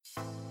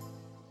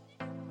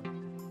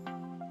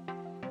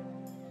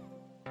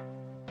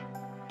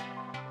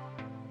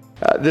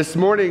This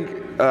morning,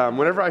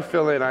 whenever I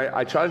fill in,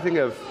 I try to think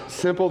of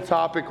simple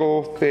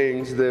topical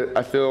things that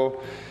I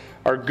feel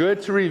are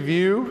good to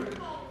review,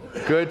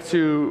 good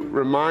to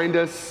remind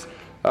us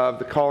of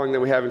the calling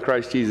that we have in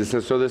Christ Jesus.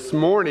 And so this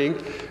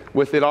morning,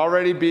 with it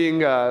already being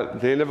the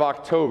end of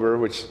October,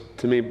 which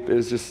to me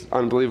is just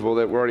unbelievable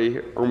that we're already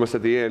almost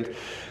at the end,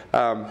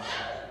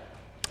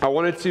 I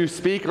wanted to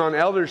speak on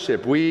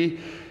eldership. We,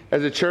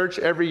 as a church,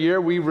 every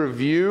year we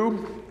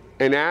review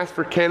and ask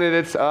for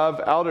candidates of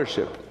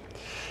eldership.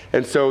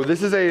 And so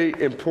this is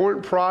an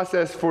important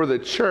process for the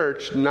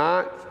church,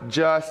 not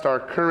just our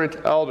current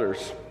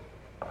elders.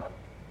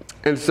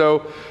 And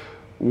so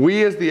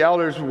we as the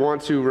elders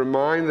want to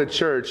remind the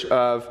church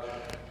of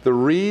the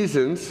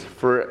reasons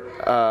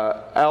for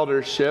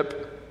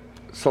eldership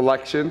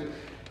selection,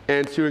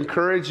 and to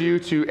encourage you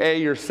to A,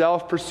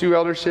 yourself pursue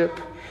eldership,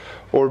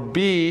 or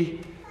B,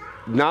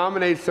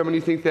 nominate someone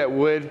you think that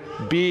would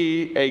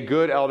be a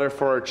good elder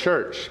for our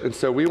church. And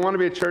so we want to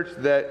be a church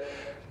that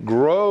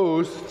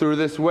grows through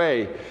this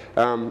way.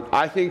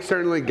 I think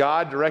certainly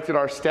God directed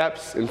our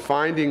steps in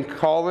finding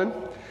Colin,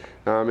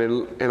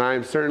 and I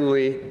am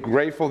certainly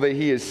grateful that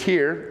he is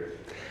here.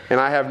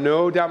 And I have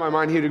no doubt in my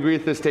mind he would agree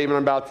with this statement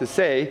I'm about to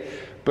say.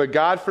 But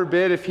God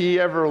forbid if he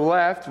ever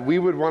left, we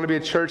would want to be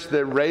a church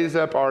that raised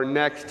up our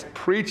next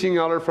preaching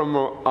elder from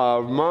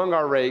among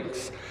our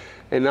ranks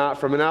and not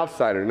from an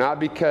outsider. Not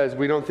because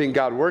we don't think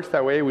God works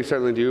that way. We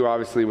certainly do,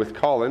 obviously, with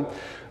Colin.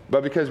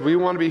 But because we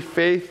want to be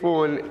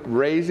faithful in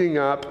raising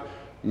up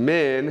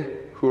men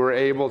who are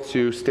able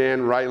to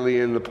stand rightly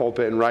in the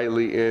pulpit and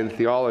rightly in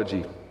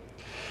theology.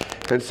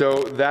 And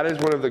so that is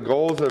one of the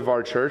goals of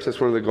our church. That's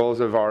one of the goals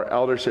of our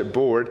eldership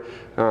board,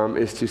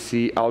 is to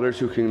see elders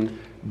who can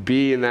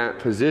be in that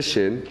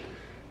position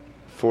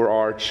for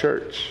our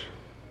church.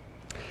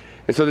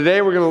 And so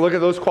today we're going to look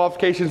at those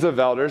qualifications of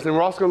elders, and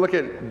we're also going to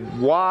look at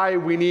why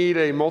we need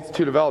a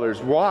multitude of elders.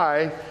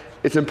 Why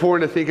it's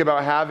important to think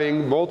about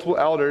having multiple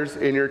elders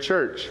in your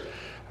church.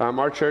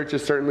 Our church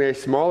is certainly a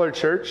smaller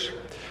church.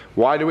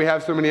 Why do we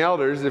have so many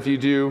elders? If you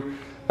do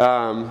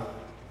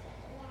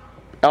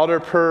elder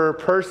per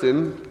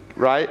person,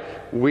 right,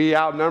 we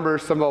outnumber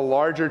some of the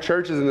larger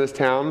churches in this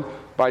town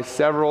by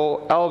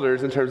several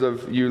elders in terms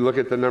of, you look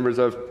at the numbers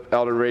of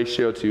elder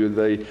ratio to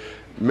the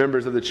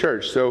members of the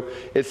church. So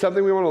it's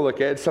something we want to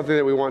look at. It's something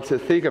that we want to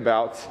think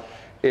about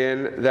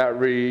in that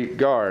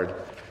regard.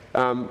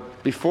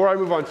 Before I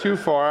move on too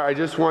far, I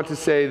just want to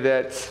say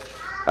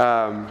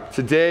that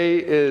today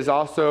is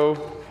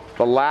also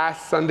the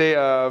last Sunday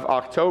of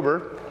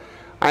October.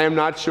 I am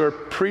not your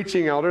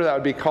preaching elder, that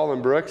would be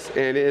Colin Brooks,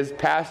 and it is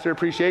Pastor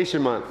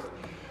Appreciation Month.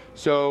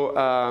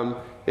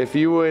 So if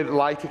you would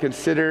like to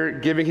consider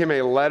giving him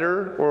a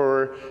letter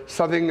or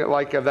something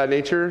like of that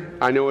nature,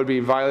 I know it would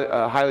be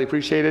highly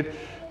appreciated.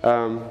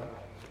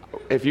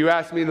 If you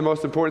ask me the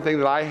most important thing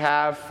that I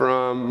have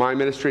from my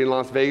ministry in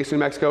Las Vegas, New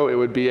Mexico, it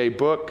would be a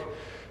book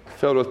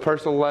filled with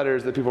personal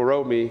letters that people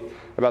wrote me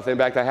about the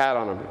impact I had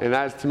on them. And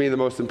that's, to me, the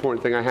most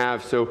important thing I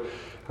have. So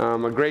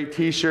a great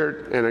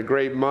t-shirt and a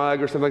great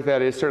mug or something like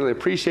that is certainly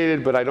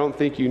appreciated, but I don't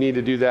think you need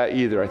to do that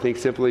either. I think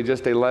simply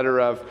just a letter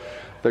of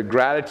the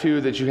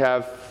gratitude that you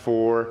have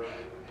for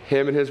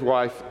him and his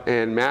wife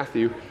and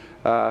Matthew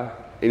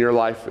in your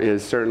life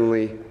is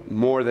certainly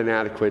more than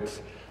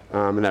adequate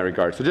in that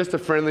regard. So just a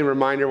friendly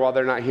reminder while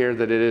they're not here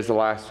that it is the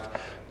last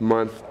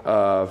month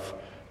of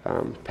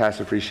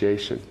Pastor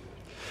Appreciation.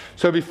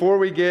 So before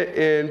we get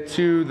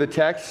into the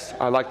text,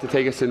 I'd like to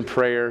take us in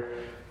prayer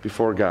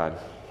before God.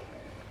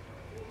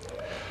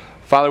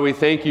 Father, we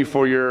thank you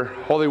for your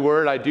holy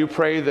word. I do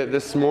pray that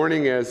this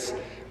morning as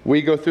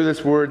we go through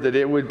this word, that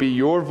it would be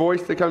your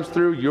voice that comes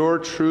through, your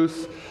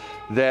truth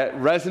that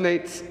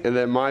resonates, and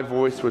that my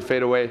voice would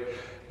fade away,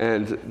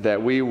 and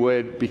that we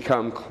would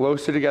become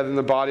closer together in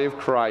the body of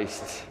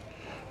Christ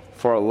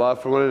for our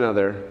love for one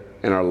another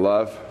and our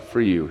love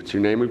for you. It's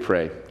your name we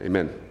pray.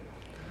 Amen.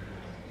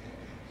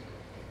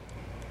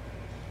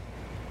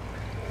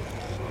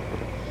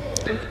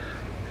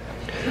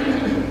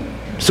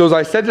 So as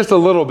I said just a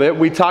little bit,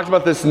 we talked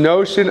about this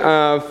notion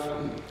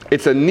of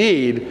it's a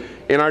need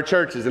in our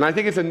churches. And I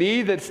think it's a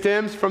need that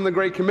stems from the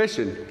Great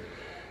Commission.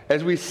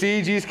 As we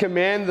see Jesus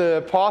command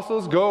the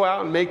apostles, go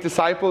out and make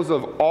disciples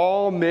of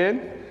all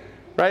men,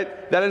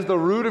 right? That is the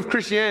root of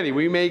Christianity.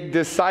 We make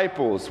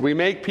disciples. We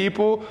make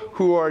people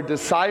who are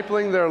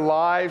discipling their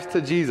lives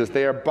to Jesus.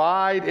 They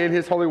abide in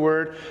his holy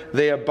word.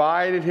 They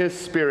abide in his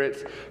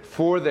spirit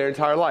for their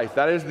entire life.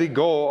 That is the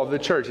goal of the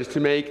church, is to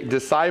make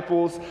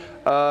disciples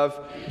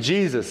of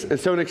Jesus. And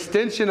so an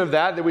extension of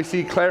that we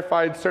see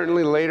clarified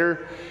certainly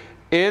later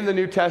in the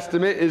New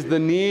Testament is the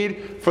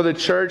need for the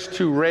church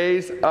to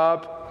raise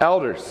up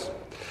elders.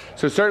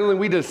 So certainly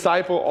we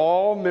disciple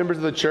all members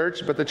of the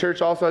church, but the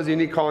church also has a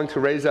unique calling to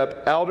raise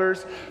up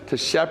elders to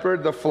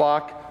shepherd the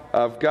flock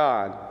of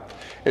God.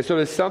 And so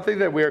it's something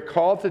that we are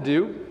called to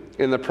do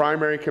in the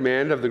primary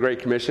command of the Great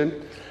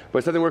Commission,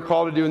 but something we're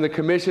called to do in the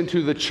commission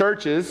to the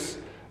churches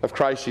of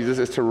Christ Jesus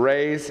is to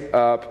raise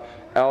up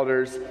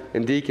elders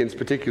and deacons,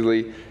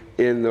 particularly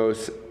in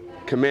those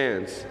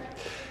commands.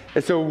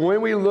 And so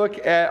when we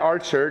look at our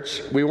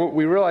church, we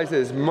realize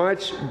that it's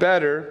much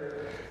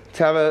better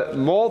to have a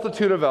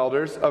multitude of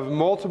elders of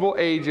multiple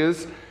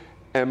ages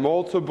and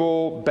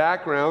multiple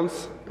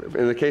backgrounds,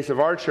 in the case of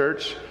our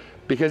church,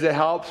 because it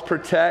helps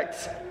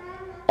protect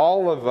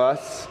all of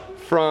us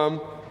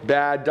from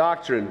bad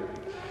doctrine.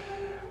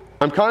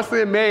 I'm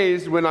constantly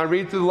amazed when I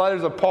read through the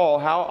letters of Paul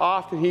how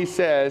often he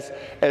says,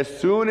 as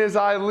soon as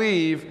I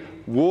leave,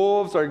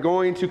 wolves are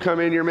going to come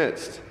in your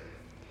midst.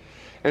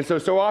 And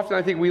so often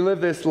I think we live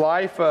this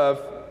life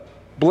of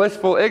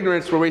blissful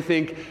ignorance where we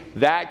think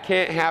that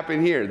can't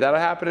happen here.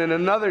 That'll happen in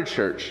another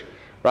church,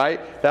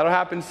 right? That'll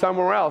happen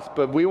somewhere else,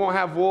 but we won't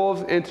have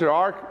wolves into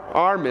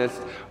our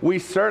midst. We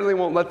certainly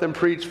won't let them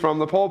preach from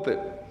the pulpit.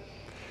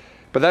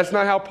 But that's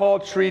not how Paul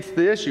treats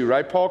the issue,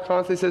 right? Paul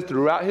constantly says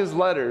throughout his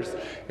letters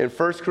in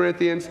 1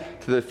 Corinthians,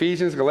 to the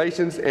Ephesians,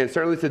 Galatians, and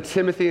certainly to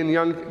Timothy and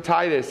young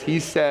Titus, he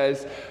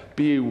says,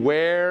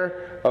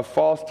 beware of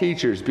false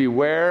teachers,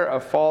 beware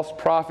of false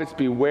prophets,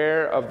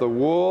 beware of the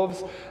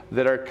wolves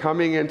that are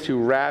coming in to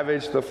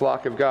ravage the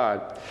flock of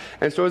God.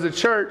 And so as a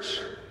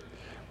church,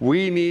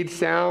 we need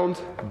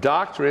sound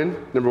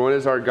doctrine. Number one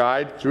is our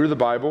guide through the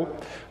Bible,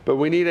 but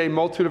we need a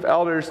multitude of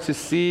elders to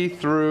see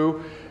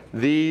through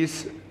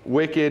these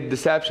wicked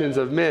deceptions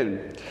of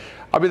men.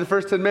 I'll be the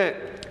first to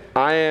admit,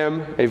 I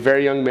am a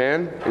very young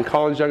man, and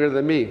Colin's younger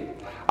than me.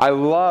 I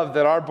love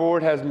that our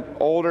board has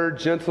older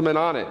gentlemen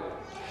on it.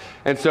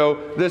 And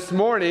so this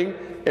morning,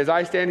 as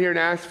I stand here and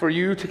ask for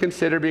you to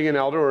consider being an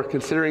elder or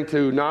considering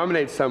to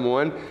nominate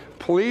someone,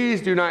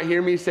 please do not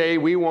hear me say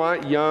we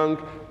want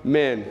young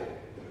men.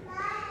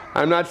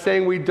 I'm not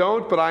saying we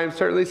don't, but I am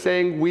certainly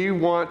saying we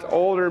want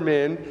older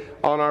men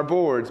on our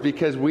boards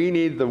because we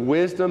need the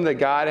wisdom that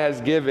God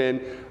has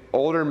given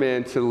older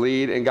men to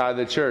lead and guide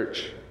the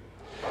church.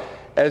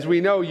 As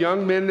we know,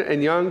 young men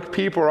and young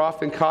people are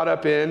often caught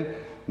up in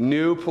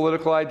new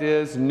political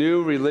ideas,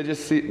 new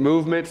religious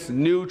movements,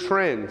 new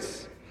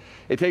trends.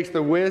 It takes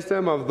the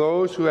wisdom of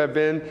those who have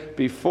been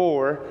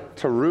before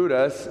to root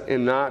us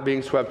in not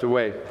being swept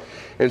away.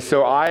 And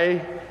so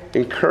I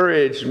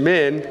encourage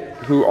men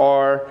who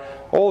are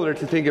older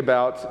to think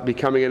about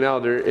becoming an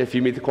elder if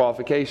you meet the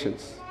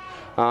qualifications.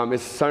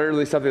 It's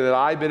certainly something that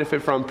I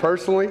benefit from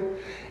personally,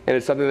 and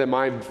it's something that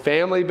my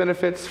family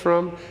benefits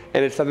from,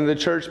 and it's something the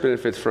church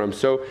benefits from.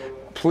 So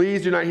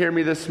please do not hear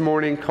me this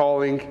morning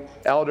calling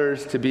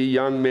elders to be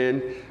young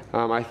men.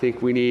 I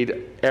think we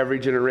need every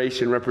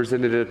generation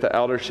represented at the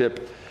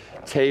eldership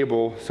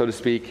table, so to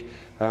speak,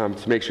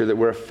 to make sure that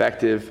we're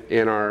effective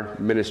in our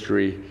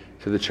ministry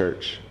to the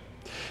church.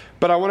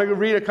 But I want to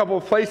read a couple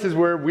of places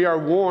where we are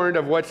warned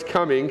of what's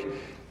coming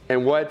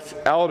and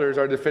what elders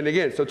are defending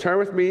against. So turn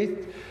with me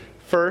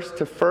first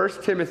to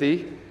 1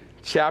 Timothy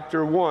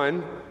chapter 1,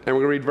 and we're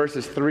going to read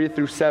verses 3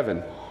 through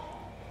 7.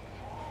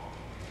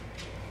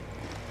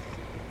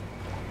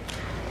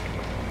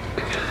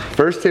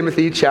 1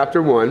 Timothy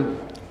chapter 1,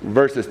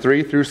 verses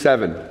 3 through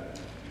 7.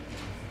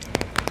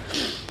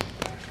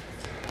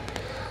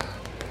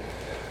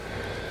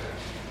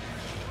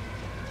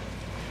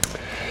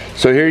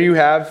 So here you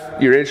have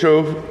your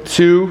intro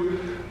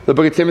to the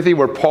book of Timothy,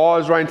 where Paul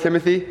is writing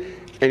Timothy,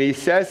 and he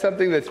says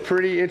something that's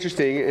pretty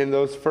interesting in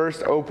those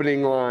first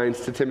opening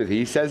lines to Timothy.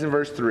 He says in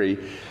verse 3,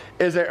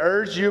 "As I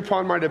urged you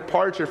upon my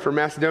departure from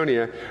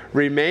Macedonia,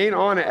 remain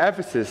on at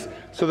Ephesus,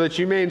 so that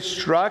you may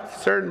instruct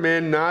certain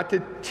men not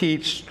to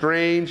teach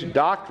strange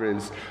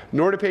doctrines,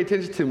 nor to pay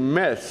attention to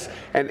myths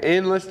and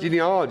endless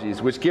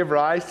genealogies, which give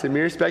rise to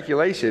mere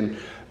speculation,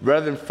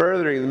 rather than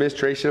furthering the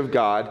administration of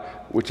God,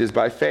 which is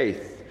by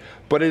faith.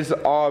 But it is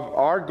of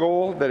our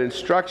goal that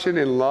instruction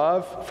in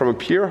love from a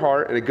pure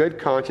heart and a good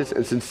conscience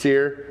and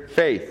sincere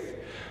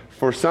faith.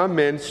 For some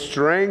men,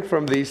 straying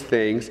from these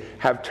things,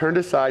 have turned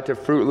aside to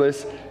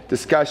fruitless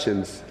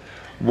discussions,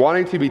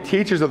 wanting to be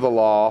teachers of the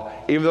law,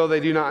 even though they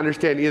do not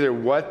understand either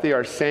what they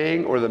are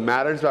saying or the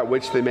matters about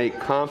which they make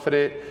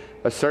confident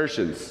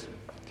assertions."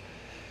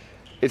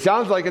 It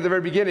sounds like at the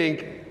very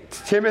beginning,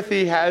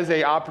 Timothy has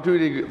an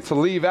opportunity to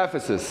leave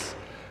Ephesus.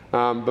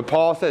 But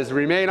Paul says,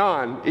 remain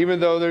on, even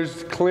though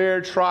there's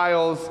clear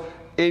trials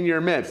in your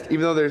midst,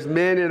 even though there's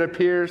men, it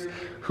appears,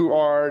 who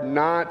are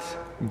not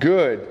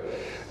good.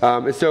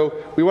 And so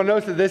we want to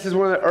notice that this is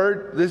one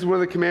of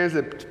the commands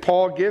that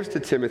Paul gives to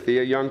Timothy,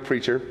 a young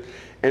preacher.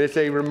 And it's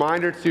a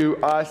reminder to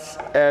us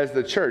as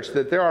the church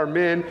that there are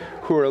men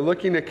who are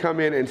looking to come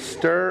in and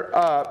stir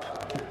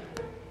up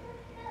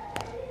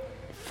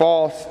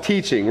false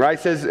teaching, right?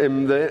 It says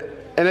in the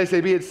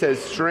NASB, it says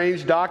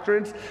strange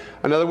doctrines.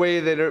 Another way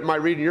that it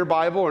might read in your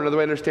Bible, or another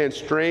way to understand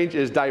strange,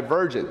 is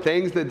divergent.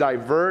 Things that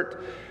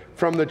divert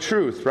from the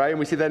truth, right? And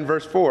we see that in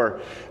verse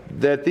 4,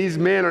 that these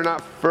men are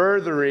not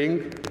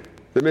furthering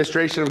the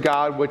administration of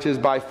God, which is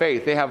by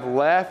faith. They have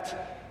left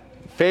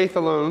faith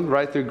alone,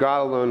 right, through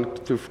God alone,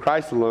 through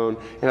Christ alone,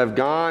 and have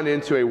gone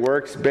into a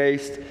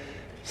works-based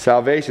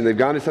salvation. They've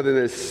gone to something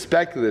that is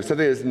speculative,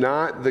 something that is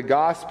not the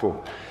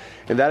gospel.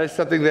 And that is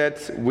something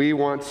that we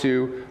want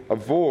to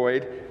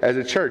avoid as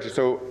a church.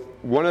 So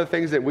one of the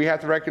things that we have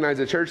to recognize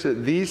at church,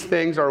 that these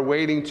things are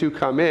waiting to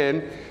come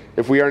in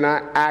if we are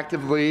not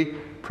actively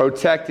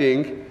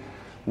protecting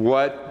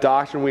what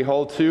doctrine we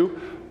hold to,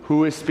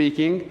 who is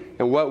speaking,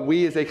 and what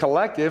we as a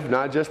collective,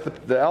 not just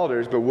the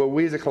elders, but what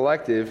we as a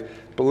collective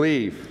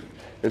believe.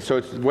 And so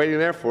it's waiting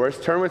there for us.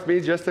 Turn with me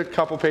just a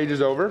couple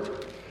pages over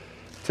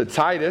to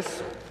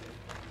Titus,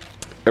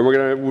 and we're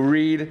going to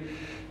read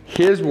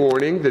his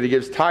warning that he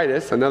gives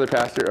Titus, another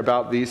pastor,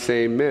 about these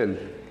same men.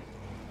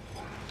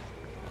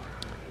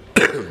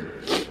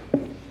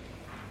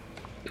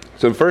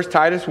 So in 1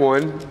 Titus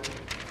 1,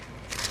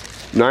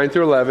 9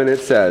 through 11, it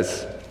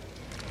says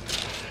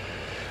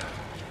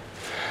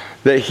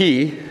that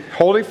he,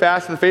 holding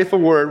fast to the faithful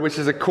word, which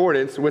is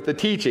accordance with the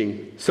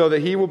teaching, so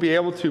that he will be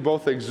able to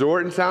both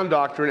exhort in sound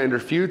doctrine and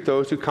refute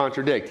those who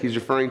contradict. He's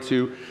referring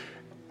to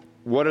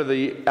what are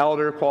the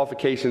elder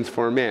qualifications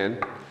for a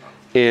man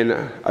in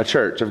a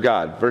church of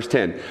God. Verse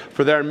 10,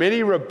 for there are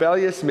many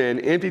rebellious men,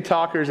 empty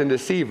talkers and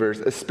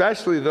deceivers,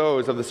 especially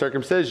those of the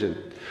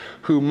circumcision,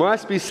 who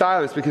must be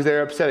silenced because they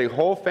are upsetting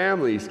whole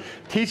families,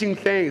 teaching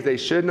things they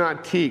should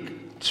not teach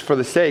for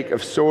the sake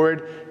of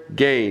sordid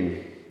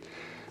gain.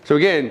 So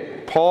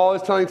again, Paul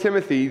is telling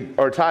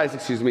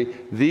Titus,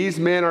 these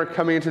men are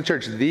coming into the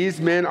church. These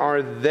men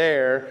are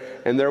there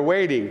and they're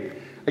waiting.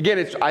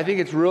 Again, I think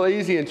it's real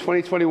easy in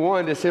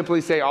 2021 to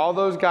simply say all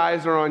those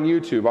guys are on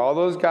YouTube, all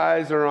those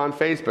guys are on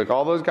Facebook,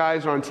 all those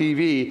guys are on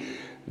TV.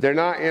 They're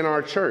not in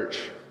our church,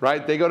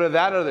 right? They go to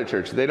that other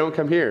church. They don't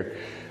come here.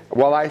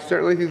 While I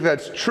certainly think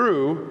that's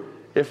true,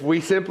 if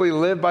we simply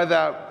live by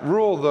that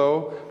rule,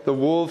 though, the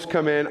wolves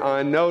come in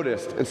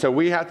unnoticed. And so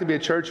we have to be a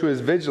church who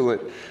is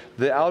vigilant.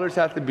 The elders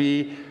have to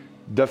be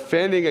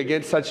defending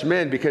against such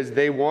men because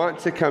they want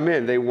to come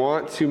in. They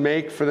want to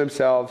make for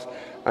themselves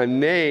a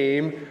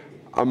name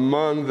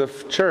among the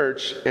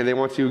church, and they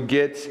want to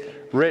get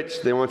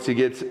rich. They want to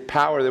get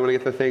power. They want to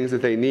get the things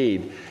that they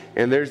need.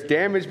 And there's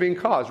damage being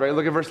caused, right?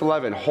 Look at verse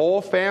 11.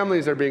 Whole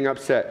families are being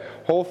upset.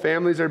 Whole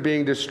families are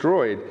being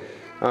destroyed.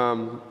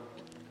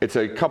 It's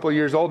a couple of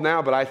years old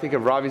now, but I think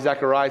of Ravi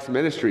Zacharias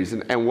Ministries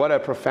and what a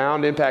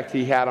profound impact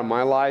he had on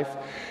my life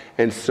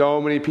and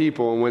so many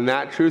people. And when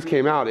that truth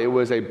came out, it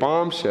was a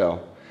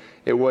bombshell.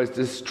 It was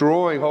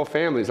destroying whole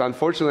families.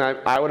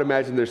 Unfortunately, I would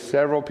imagine there's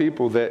several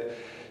people that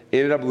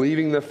ended up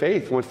leaving the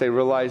faith once they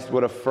realized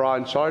what a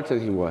fraud and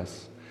charlatan he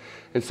was.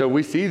 And so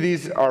we see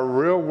these are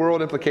real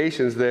world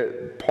implications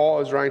that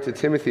Paul is writing to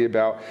Timothy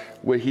about,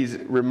 where he's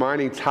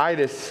reminding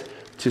Titus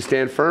to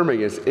stand firm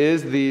against,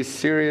 is these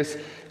serious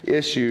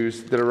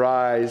issues that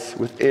arise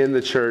within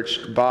the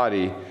church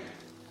body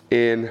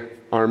in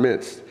our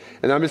midst.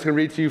 And I'm just going to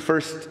read to you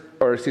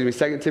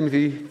 2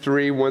 Timothy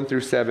 3, 1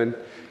 through 7.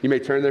 You may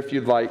turn there if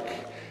you'd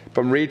like,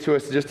 but read to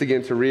us just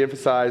again to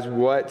reemphasize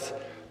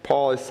what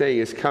Paul is saying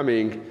is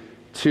coming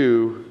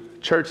to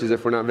churches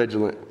if we're not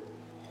vigilant.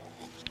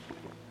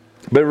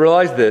 But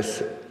realize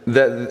this,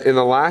 that in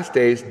the last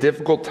days,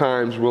 difficult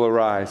times will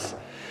arise.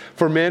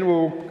 For men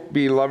will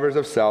be lovers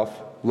of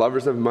self,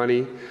 lovers of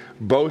money,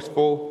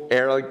 boastful,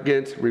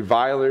 arrogant,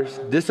 revilers,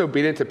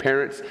 disobedient to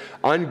parents,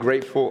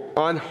 ungrateful,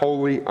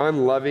 unholy,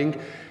 unloving,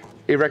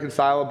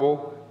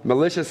 irreconcilable,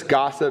 malicious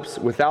gossips,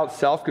 without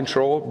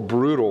self-control,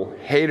 brutal,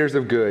 haters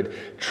of good,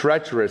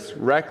 treacherous,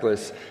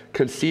 reckless,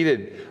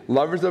 conceited,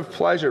 lovers of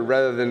pleasure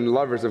rather than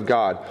lovers of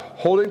God,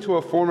 holding to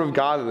a form of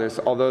godliness,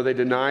 although they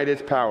denied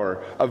its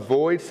power.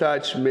 Avoid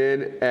such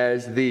men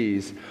as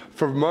these.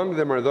 For among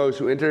them are those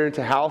who enter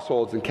into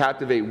households and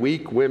captivate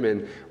weak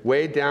women,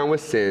 weighed down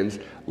with sins,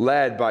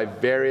 led by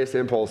various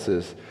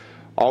impulses,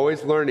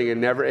 always learning and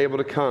never able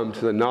to come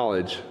to the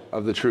knowledge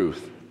of the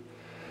truth.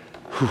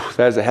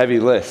 That is a heavy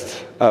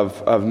list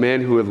of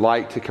men who would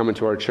like to come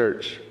into our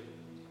church.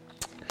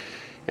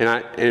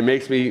 And it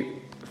makes me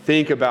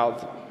think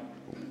about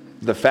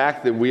the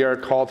fact that we are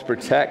called to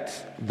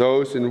protect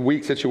those in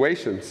weak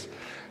situations.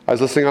 I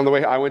was listening on the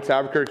way, I went to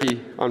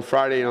Albuquerque on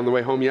Friday, and on the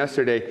way home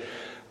yesterday,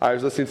 I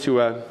was listening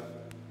to a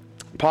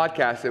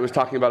podcast that was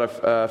talking about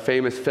a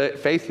famous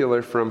faith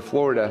healer from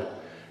Florida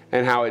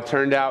and how it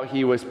turned out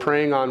he was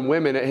preying on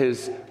women at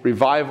his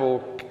revival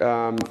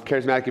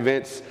charismatic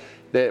events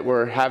that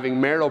were having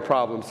marital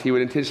problems. He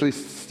would intentionally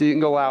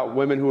single out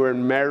women who were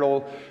in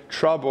marital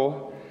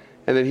trouble,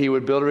 and then he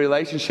would build a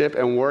relationship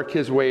and work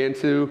his way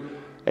into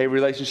a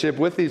relationship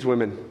with these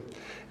women.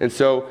 And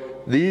so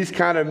these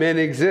kind of men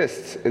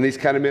exist, and these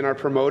kind of men are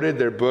promoted.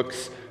 Their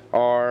books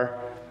are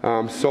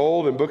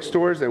sold in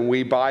bookstores, and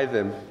we buy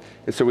them.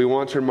 And so we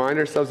want to remind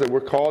ourselves that we're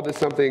called to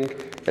something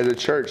as a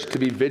church, to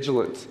be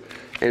vigilant.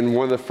 And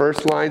one of the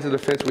first lines of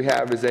defense we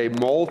have is a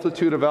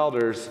multitude of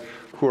elders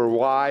who are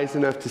wise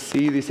enough to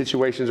see these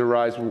situations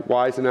arise,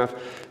 wise enough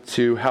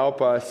to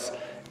help us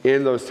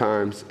in those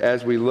times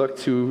as we look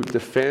to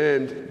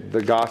defend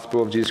the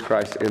gospel of Jesus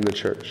Christ in the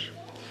church.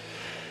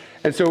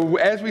 And so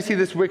as we see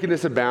this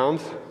wickedness abound,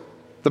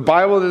 the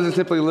Bible doesn't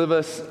simply leave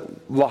us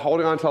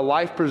holding on to a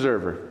life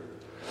preserver,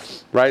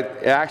 right?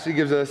 It actually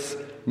gives us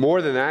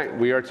more than that.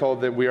 We are told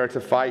that we are to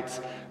fight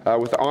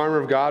with the armor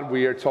of God,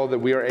 we are told that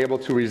we are able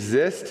to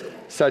resist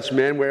such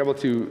men. We're able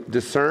to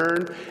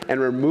discern and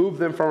remove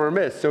them from our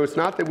midst. So it's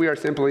not that we are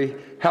simply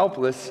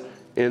helpless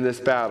in this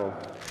battle.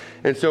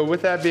 And so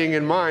with that being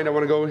in mind, I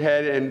want to go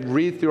ahead and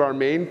read through our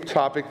main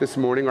topic this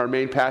morning, our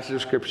main passage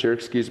of Scripture,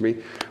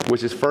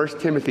 which is 1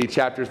 Timothy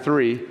chapter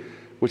 3,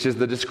 which is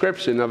the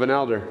description of an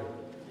elder.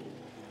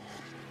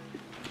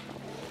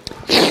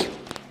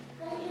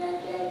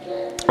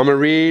 I'm going to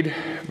read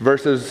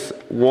verses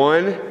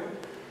 1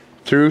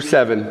 through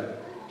 7.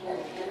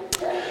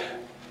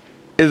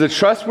 It is a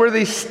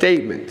trustworthy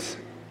statement.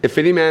 If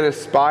any man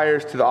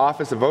aspires to the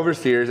office of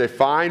overseers, a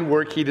fine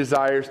work he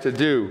desires to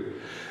do.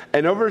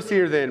 An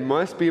overseer then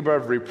must be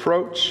above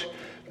reproach,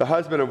 the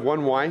husband of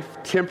one wife,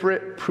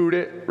 temperate,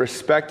 prudent,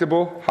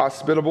 respectable,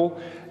 hospitable,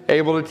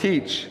 able to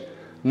teach,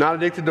 not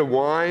addicted to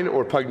wine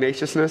or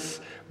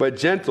pugnaciousness, but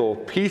gentle,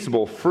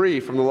 peaceable,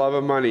 free from the love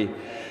of money.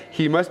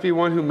 He must be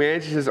one who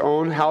manages his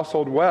own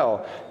household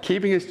well,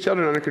 keeping his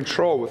children under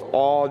control with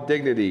all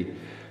dignity.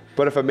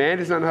 But if a man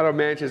does not know how to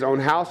manage his own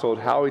household,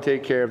 how will he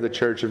take care of the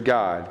church of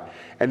God?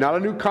 And not a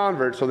new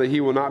convert, so that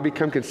he will not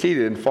become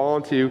conceited and fall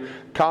into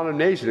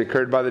condemnation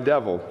incurred by the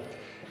devil.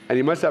 And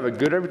he must have a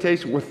good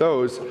reputation with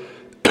those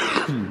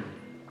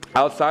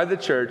outside the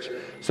church,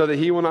 so that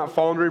he will not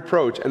fall into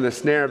reproach and the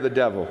snare of the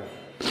devil.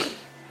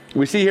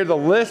 We see here the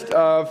list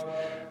of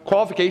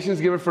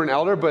qualifications given for an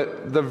elder,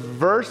 but the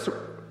first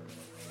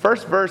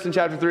verse in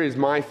chapter 3 is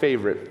my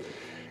favorite.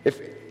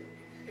 If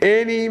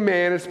any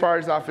man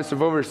aspires to the office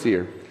of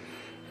overseer,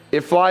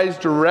 it flies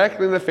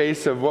directly in the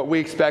face of what we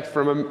expect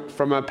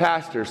from a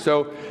pastor.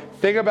 So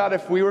think about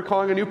if we were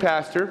calling a new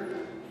pastor,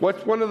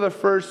 what's one of the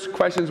first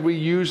questions we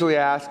usually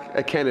ask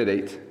a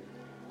candidate?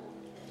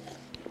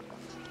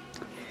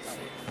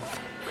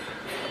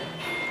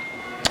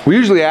 We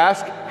usually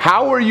ask,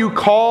 how are you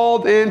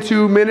called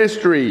into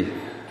ministry?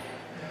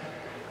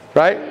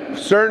 Right?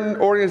 Certain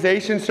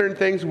organizations, certain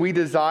things we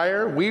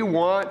desire, we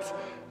want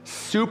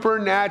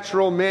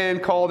supernatural men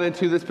called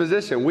into this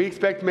position. We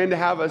expect men to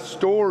have a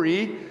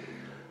story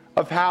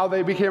of how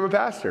they became a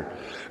pastor.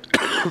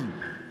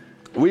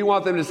 We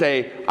want them to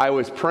say, I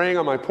was praying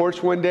on my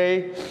porch one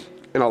day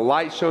and a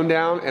light shone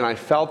down and I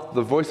felt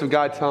the voice of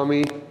God tell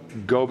me,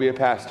 go be a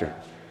pastor.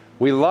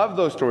 We love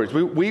those stories.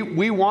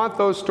 We want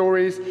those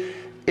stories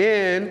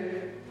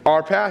in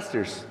our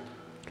pastors.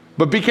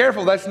 But be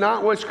careful, that's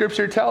not what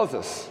Scripture tells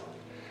us.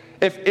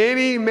 If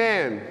any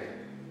man,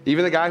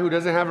 even the guy who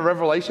doesn't have a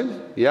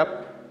revelation,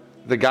 yep.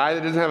 The guy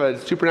that doesn't have a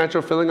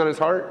supernatural feeling on his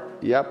heart,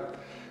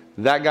 yep.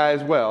 That guy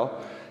as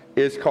well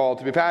is called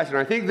to be a pastor.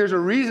 And I think there's a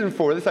reason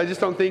for this. I just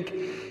don't think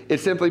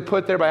it's simply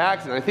put there by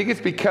accident. I think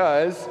it's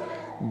because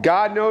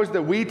God knows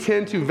that we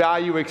tend to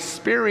value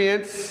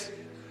experience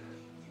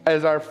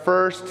as our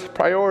first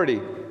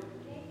priority.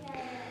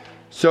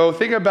 So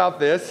think about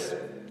this.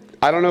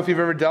 I don't know if you've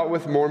ever dealt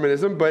with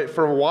Mormonism, but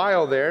for a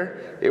while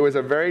there, it was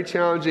a very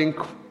challenging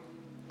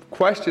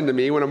question to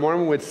me when a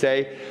Mormon would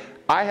say,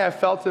 I have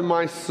felt in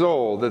my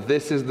soul that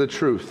this is the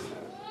truth.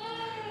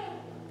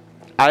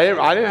 I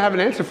didn't have an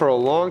answer for a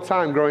long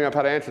time growing up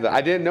how to answer that.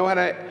 I didn't know how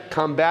to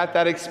combat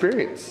that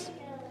experience.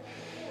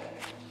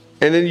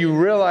 And then you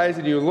realize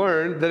and you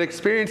learn that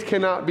experience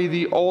cannot be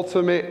the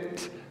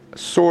ultimate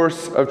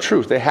source of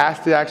truth. It has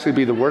to actually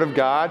be the Word of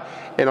God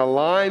and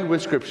aligned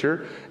with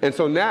Scripture. And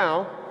so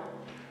now,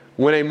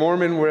 when a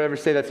Mormon would ever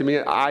say that to me,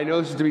 I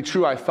know this is to be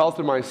true, I felt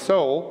in my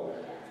soul,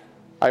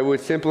 I would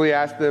simply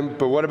ask them,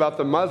 but what about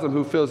the Muslim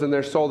who feels in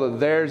their soul that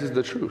theirs is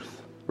the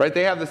truth? Right?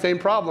 They have the same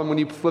problem when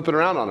you flip it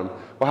around on them.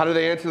 Well, how do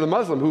they answer the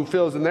Muslim who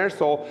feels in their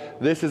soul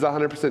this is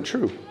 100%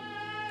 true?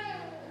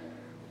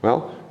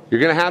 Well, you're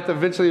going to have to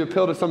eventually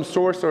appeal to some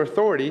source or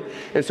authority.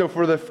 And so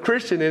for the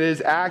Christian, it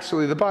is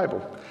actually the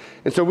Bible.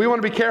 And so we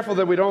want to be careful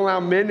that we don't allow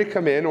men to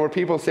come in or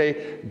people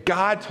say,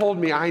 God told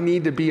me I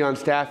need to be on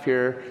staff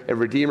here at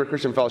Redeemer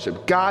Christian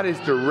Fellowship. God has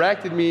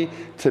directed me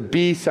to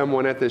be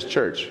someone at this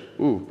church.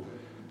 Ooh,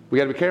 we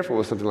got to be careful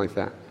with something like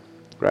that.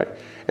 Right?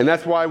 And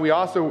that's why we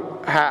also,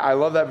 I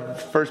love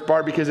that first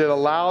part because it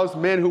allows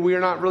men who we are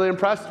not really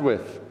impressed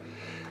with.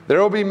 There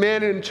will be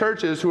men in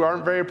churches who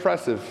aren't very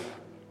impressive,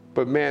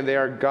 but man, they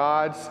are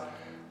God's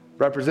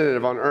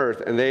representative on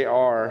earth and they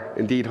are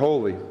indeed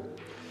holy.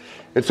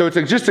 And so it's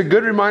just a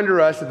good reminder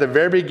to us at the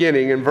very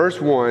beginning in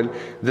verse 1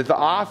 that the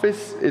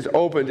office is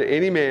open to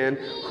any man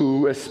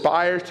who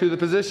aspires to the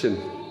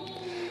position.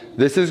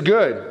 This is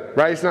good,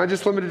 right? It's not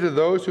just limited to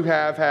those who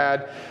have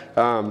had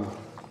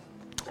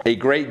a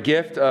great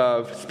gift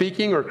of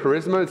speaking or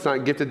charisma. It's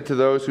not gifted to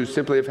those who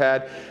simply have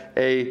had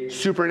a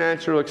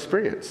supernatural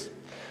experience.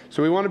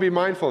 So we want to be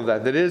mindful of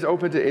that. That it is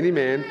open to any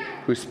man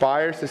who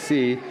aspires to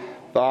see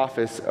the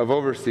office of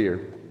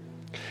overseer.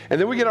 And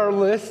then we get our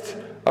list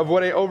of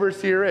what an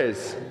overseer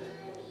is.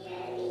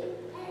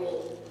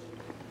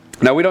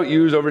 Now, we don't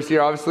use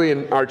overseer, obviously,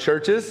 in our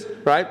churches,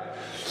 right?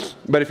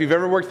 But if you've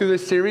ever worked through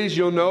this series,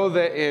 you'll know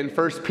that in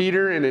 1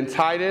 Peter and in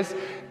Titus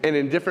and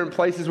in different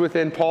places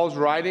within Paul's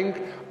writing,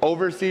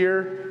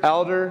 overseer,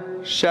 elder,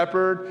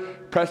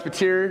 shepherd,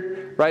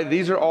 presbyter, right?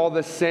 These are all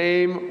the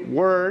same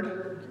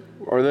word,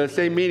 or the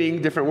same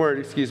meaning, different word,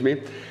 excuse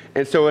me.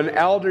 And so an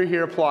elder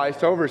here applies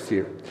to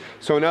overseer.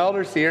 So an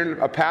overseer,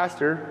 a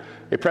pastor,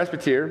 a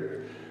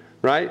presbyter,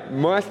 right,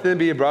 must then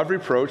be above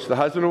reproach, the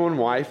husband of one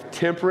wife,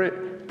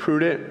 temperate,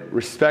 prudent,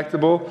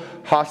 respectable,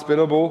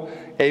 hospitable,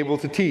 able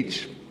to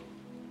teach.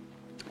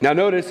 Now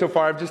notice, so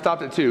far I've just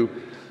stopped at 2,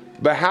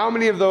 but how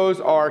many of those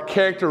are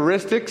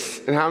characteristics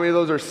and how many of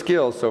those are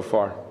skills so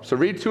far? So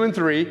read 2 and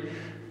 3,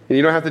 and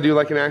you don't have to do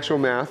like an actual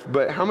math,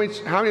 but how many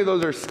of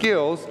those are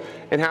skills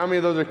and how many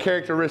of those are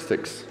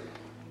characteristics?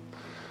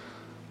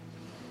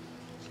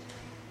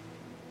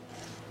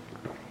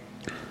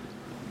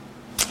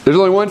 There's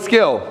only one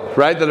skill,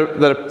 right, that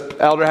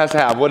an elder has to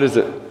have. What is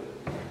it?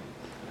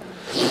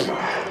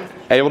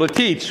 Able to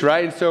teach,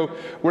 right? And so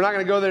we're not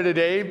going to go there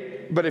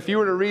today, but if you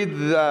were to read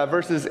the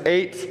verses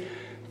 8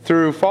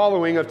 through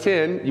following of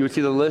 10, you would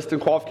see the list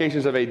and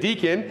qualifications of a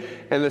deacon,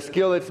 and the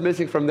skill that's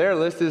missing from their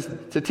list is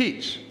to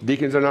teach.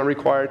 Deacons are not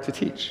required to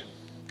teach.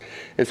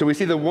 And so we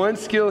see the one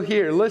skill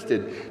here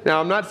listed.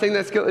 Now, I'm not saying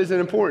that skill isn't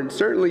important.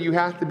 Certainly, you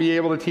have to be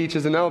able to teach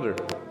as an elder.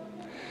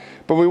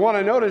 But we want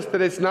to notice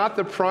that it's not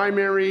the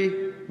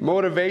primary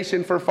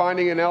motivation for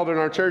finding an elder in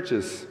our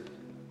churches.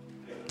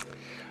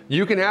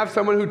 You can have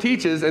someone who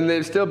teaches and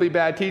they'd still be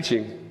bad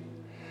teaching,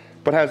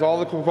 but has all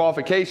the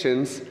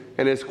qualifications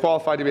and is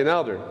qualified to be an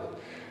elder.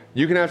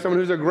 You can have someone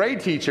who's a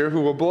great teacher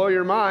who will blow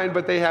your mind,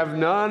 but they have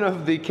none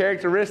of the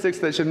characteristics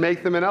that should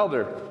make them an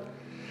elder.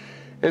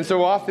 And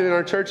so often in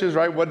our churches,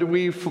 right, what do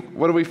we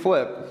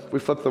flip? We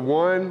flip the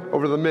one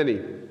over the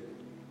many.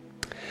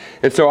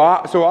 And so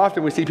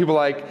often we see people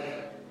like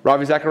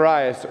Ravi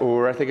Zacharias,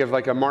 or I think of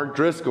like a Mark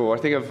Driscoll,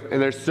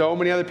 and there's so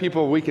many other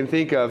people we can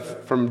think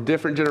of from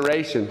different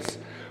generations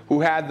who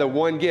had the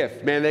one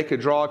gift. Man, they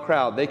could draw a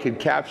crowd. They could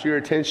capture your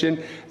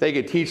attention. They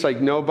could teach like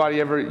nobody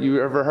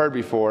you ever heard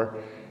before.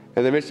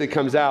 And then eventually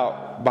comes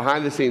out,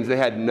 behind the scenes, they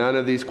had none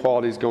of these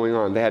qualities going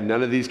on. They had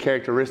none of these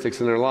characteristics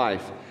in their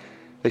life.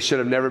 They should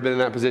have never been in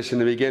that position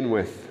to begin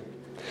with.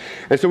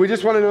 And so we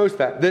just want to notice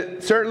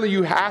that certainly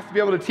you have to be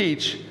able to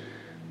teach,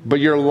 but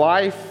your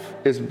life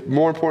is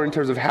more important in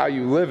terms of how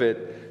you live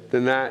it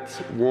than that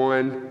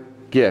one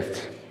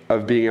gift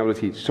of being able to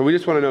teach. So we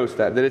just want to notice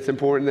that it's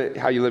important that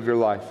how you live your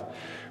life.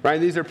 Right?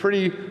 These are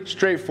pretty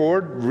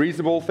straightforward,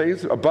 reasonable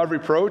things, above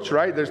reproach,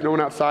 right? There's no one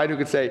outside who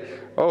could say,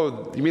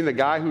 oh, you mean the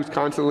guy who's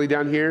constantly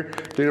down here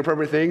doing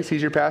appropriate things,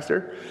 he's your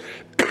pastor?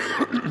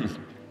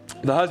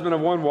 The husband of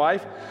one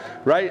wife,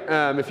 right?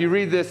 If you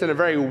read this in a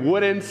very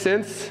wooden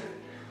sense,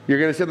 you're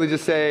going to simply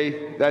just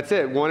say, that's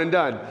it, one and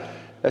done.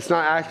 That's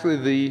not actually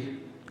the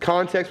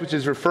context which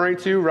is referring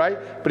to,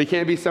 right? But he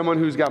can't be someone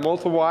who's got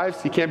multiple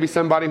wives. He can't be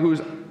somebody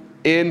who's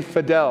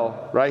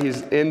infidel, right?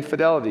 He's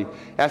infidelity.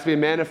 It has to be a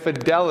man of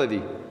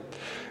fidelity.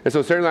 And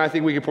so certainly I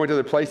think we can point to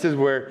other places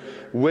where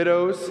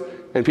widows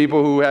and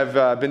people who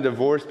have been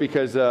divorced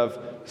because of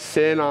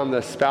sin on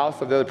the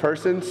spouse of the other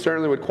person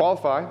certainly would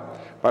qualify.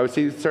 I would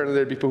see certainly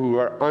there are people who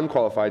are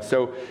unqualified.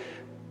 So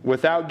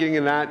without getting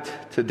in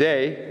that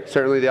today,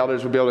 certainly the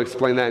elders will be able to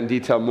explain that in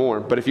detail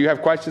more. But if you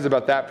have questions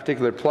about that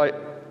particular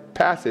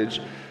passage,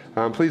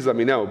 please let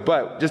me know.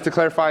 But just to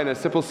clarify in a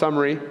simple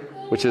summary,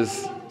 which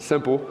is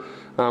simple,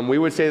 we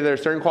would say there are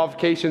certain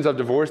qualifications of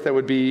divorce that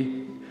would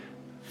be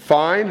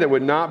fine, that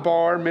would not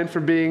bar men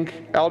from being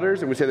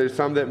elders, and we say there's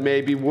some that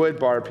maybe would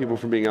bar people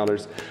from being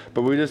elders.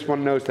 But we just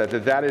want to note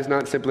that is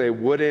not simply a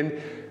wooden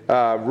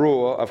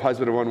rule of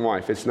husband of one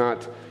wife. It's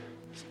not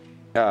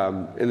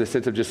in the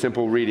sense of just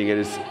simple reading. It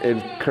is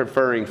in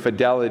conferring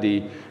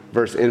fidelity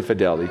versus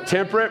infidelity.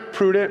 Temperate,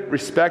 prudent,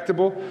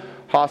 respectable,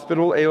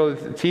 hospitable, able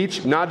to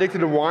teach, not addicted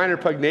to wine or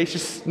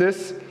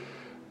pugnaciousness,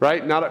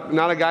 right? Not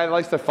a guy that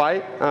likes to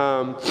fight.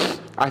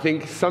 I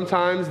think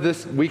sometimes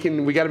we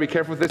got to be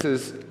careful with this.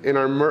 Is in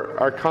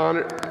our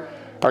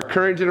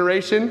current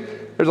generation,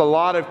 there's a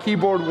lot of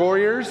keyboard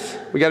warriors.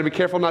 We got to be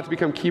careful not to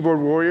become keyboard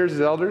warriors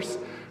as elders,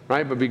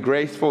 right? But be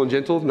graceful and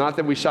gentle. Not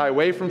that we shy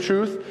away from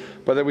truth,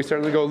 but that we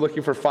certainly go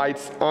looking for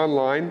fights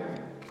online,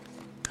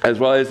 as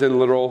well as in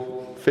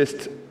literal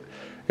fist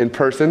in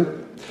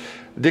person.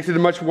 Addicted to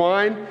much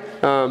wine.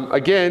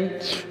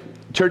 Again,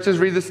 churches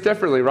read this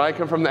differently, right? I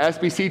come from the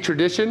SBC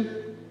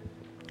tradition.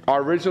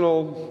 Our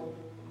original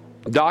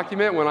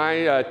document, when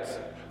I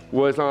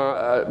was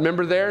a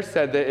member there,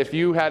 said that if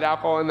you had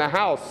alcohol in the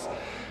house,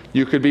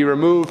 you could be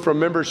removed from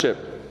membership.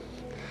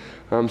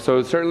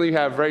 So certainly you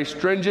have very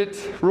stringent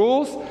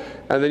rules,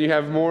 and then you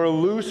have more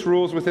loose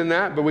rules within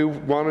that, but we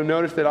want to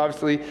notice that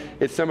obviously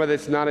it's somebody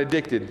that's not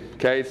addicted,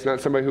 okay? It's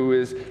not somebody who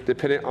is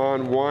dependent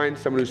on wine,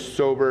 someone who's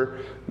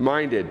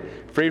sober-minded,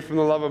 free from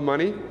the love of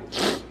money.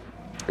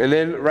 And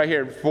then right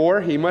here,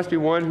 4, he must be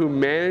one who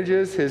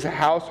manages his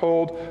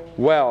household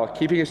well,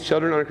 keeping his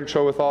children under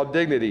control with all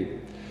dignity.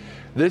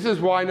 This is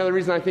why another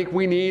reason I think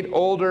we need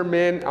older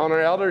men on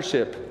our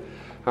eldership.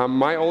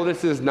 My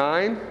oldest is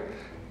 9,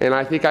 and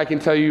I think I can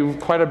tell you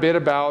quite a bit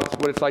about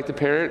what it's like to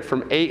parent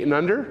from 8 and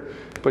under.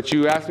 But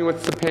you ask me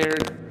what's to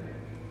parent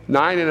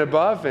 9 and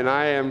above, and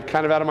I am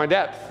kind of out of my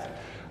depth.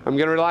 I'm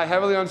going to rely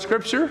heavily on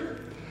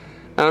Scripture,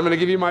 and I'm going to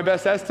give you my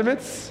best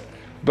estimates.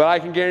 But I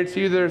can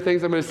guarantee you there are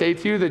things I'm going to say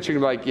to you that you're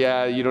going to be like,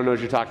 yeah, you don't know what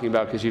you're talking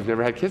about because you've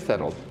never had kids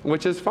that old,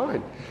 which is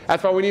fine.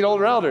 That's why we need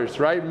older elders,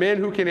 right? Men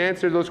who can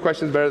answer those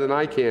questions better than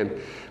I can.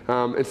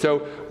 And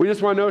so we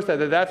just want to notice that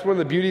that's one of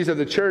the beauties of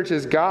the church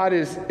is God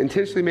is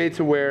intentionally made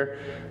to where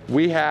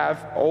we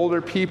have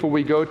older people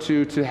we go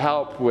to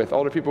help with,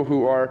 older people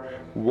who are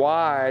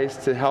wise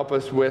to help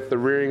us with the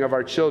rearing of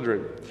our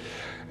children.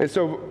 And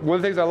so one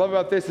of the things I love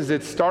about this is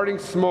it's starting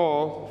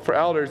small for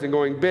elders and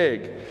going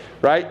big,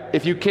 right?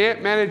 If you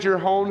can't manage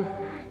your own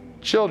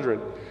children,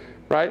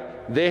 right,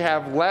 they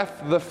have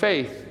left the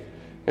faith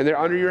and they're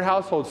under your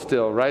household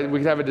still, right? We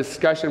can have a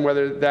discussion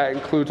whether that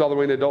includes all the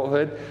way into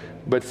adulthood,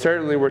 but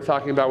certainly we're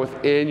talking about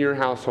within your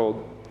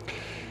household.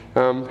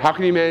 How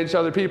can you manage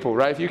other people,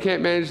 right? If you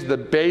can't manage the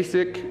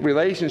basic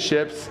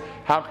relationships,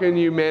 how can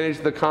you manage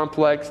the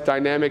complex,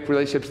 dynamic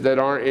relationships that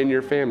aren't in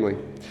your family?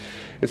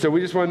 And so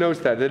we just want to notice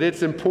that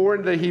it's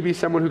important that he be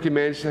someone who can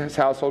manage his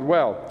household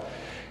well.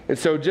 And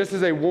so just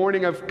as a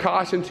warning of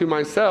caution to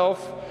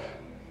myself,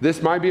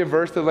 this might be a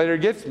verse that later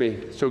gets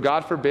me. So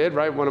God forbid,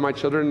 right, one of my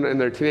children in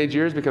their teenage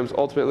years becomes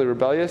ultimately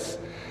rebellious,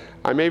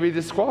 I may be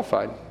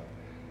disqualified.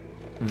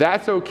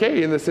 That's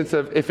okay in the sense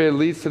of if it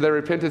leads to their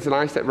repentance and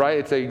I said, right,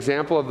 it's an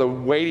example of the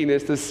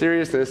weightiness, the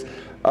seriousness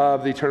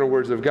of the eternal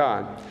words of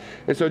God.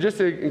 And so just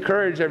to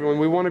encourage everyone,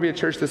 we want to be a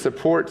church that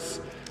supports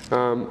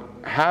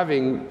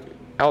having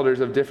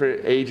elders of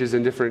different ages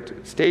and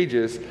different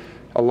stages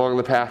along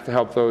the path to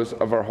help those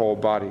of our whole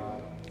body.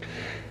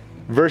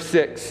 Verse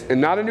 6, and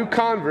not a new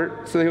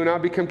convert, so that he will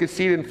not become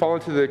conceited and fall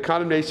into the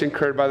condemnation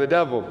incurred by the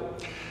devil.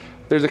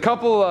 There's a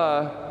couple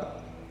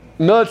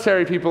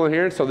military people in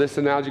here, so this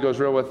analogy goes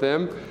real with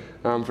them.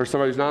 For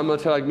somebody who's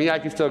non-military like me, I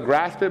can still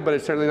grasp it, but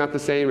it's certainly not the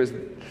same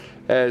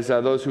as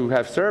those who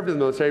have served in the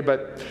military.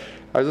 But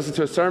I was listening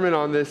to a sermon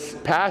on this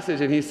passage,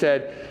 and he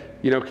said,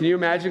 can you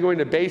imagine going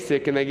to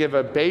basic, and they give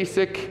a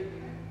basic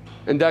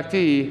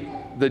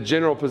inductee the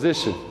general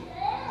position,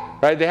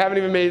 right? They haven't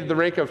even made the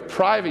rank of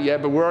private yet,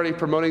 but we're already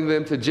promoting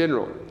them to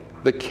general.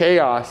 The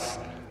chaos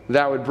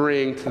that would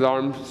bring to the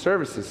armed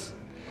services.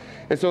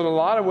 And so in a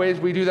lot of ways,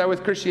 we do that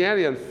with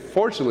Christianity,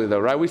 unfortunately, though,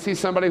 right? We see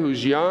somebody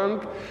who's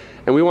young,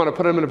 and we want to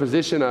put them in a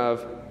position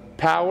of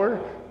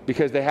power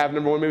because they have,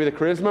 number one, maybe the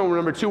charisma, and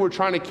number two, we're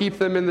trying to keep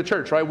them in the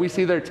church, right? We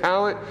see their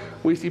talent.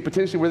 We see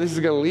potentially where this is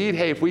going to lead.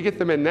 Hey, if we get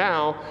them in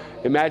now,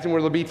 imagine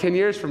where they'll be 10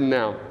 years from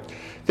now.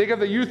 Think of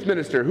the youth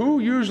minister. Who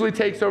usually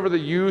takes over the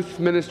youth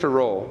minister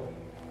role?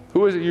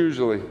 Who is it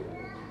usually?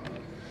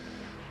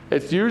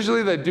 It's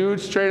usually the dude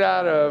straight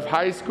out of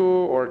high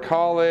school or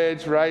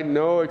college, right?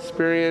 No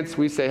experience.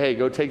 We say, hey,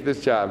 go take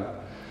this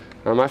job.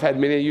 I've had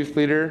many a youth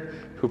leader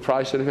who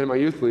probably should have been my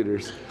youth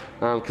leaders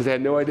because they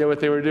had no idea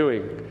what they were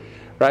doing,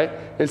 right?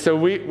 And so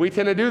we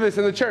tend to do this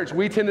in the church.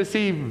 We tend to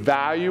see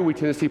value. We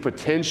tend to see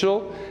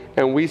potential.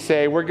 And we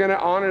say, we're going to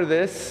honor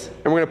this,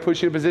 and we're going to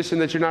push you in a position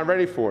that you're not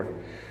ready for.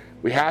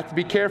 We have to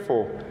be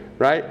careful,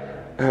 right?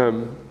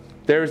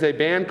 There's a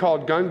band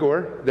called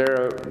Gungor.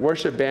 They're a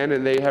worship band,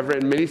 and they have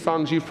written many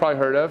songs you've probably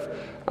heard of.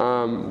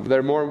 One of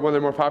their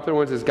more popular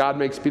ones is God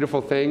Makes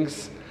Beautiful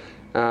Things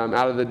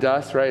Out of the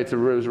Dust, right? It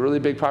was a really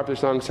big popular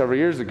song several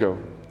years ago.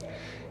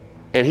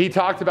 And he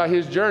talked about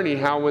his journey,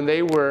 how when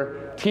they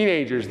were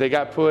teenagers, they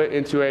got put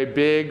into a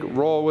big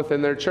role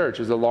within their church.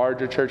 It was a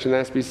larger church in the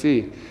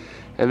SBC.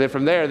 And then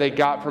from there, they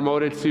got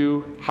promoted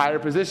to higher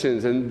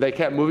positions, and they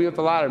kept moving up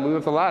the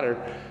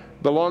ladder.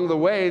 But along the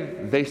way,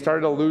 they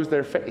started to lose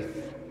their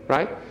faith,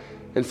 right?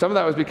 And some of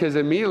that was because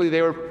immediately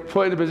they were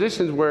put into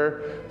positions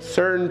where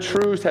certain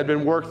truths had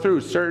been worked through,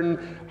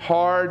 certain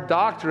hard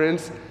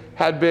doctrines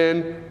had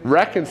been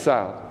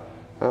reconciled.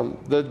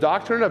 The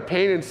doctrine of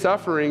pain and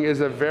suffering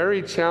is a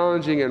very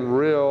challenging and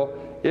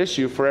real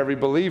issue for every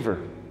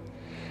believer.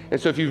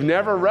 And so if you've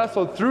never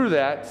wrestled through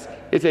that,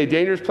 it's a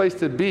dangerous place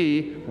to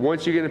be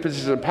once you get in a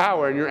position of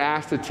power and you're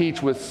asked to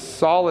teach with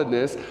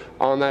solidness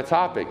on that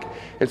topic.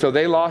 And so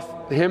they lost,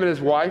 him and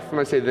his wife, when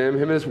I say them,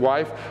 him and his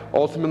wife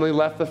ultimately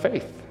left the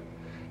faith.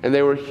 And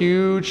they were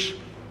huge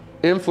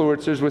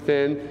influencers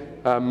within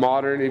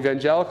modern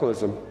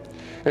evangelicalism.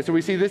 And so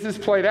we see this is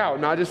played out,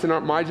 not just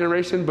in my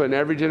generation, but in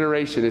every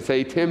generation. It's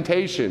a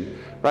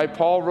temptation, right?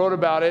 Paul wrote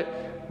about it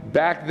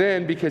back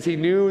then because he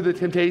knew the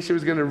temptation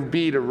was going to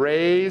be to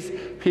raise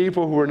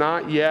people who were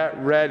not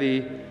yet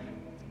ready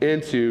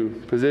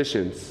into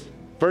positions.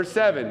 Verse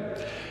 7,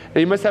 and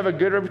he must have a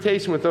good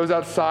reputation with those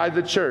outside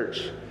the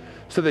church,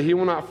 so that he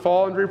will not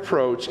fall into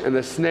reproach and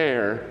the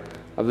snare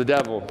of the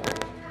devil.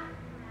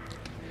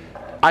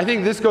 I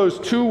think this goes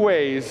two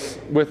ways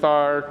with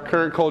our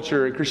current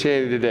culture in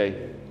Christianity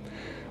today.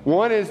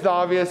 One is the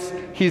obvious,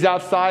 he's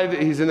outside,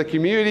 he's in the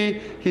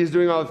community, he's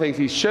doing all the things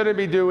he shouldn't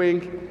be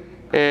doing,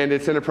 and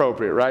it's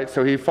inappropriate, right?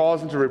 So he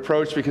falls into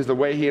reproach because the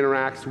way he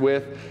interacts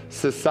with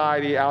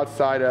society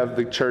outside of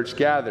the church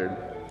gathered.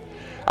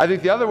 I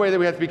think the other way that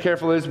we have to be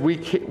careful is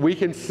we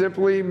can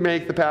simply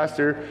make the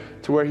pastor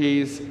to where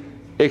he's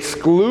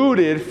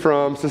excluded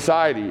from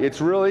society.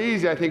 It's really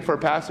easy, I think, for a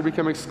pastor to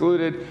become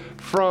excluded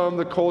from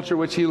the culture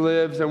which he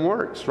lives and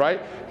works, right?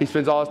 He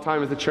spends all his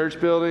time at the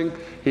church building.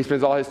 He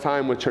spends all his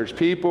time with church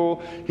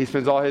people. He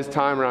spends all his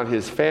time around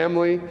his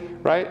family,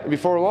 right? And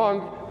before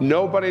long,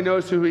 nobody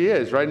knows who he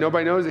is, right?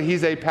 Nobody knows that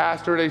he's a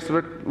pastor at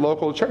a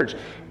local church.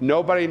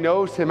 Nobody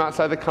knows him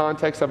outside the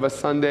context of a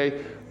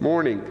Sunday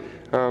morning.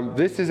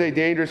 This is a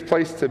dangerous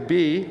place to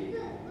be,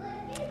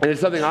 and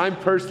it's something I'm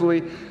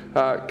personally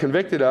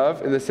convicted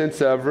of, in the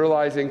sense of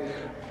realizing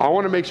I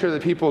want to make sure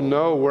that people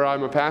know where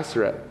I'm a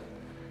pastor at,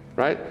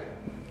 right?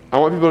 I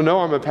want people to know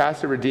I'm a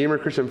pastor at Redeemer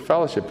Christian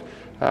Fellowship.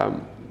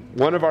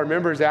 One of our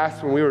members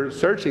asked when we were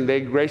searching,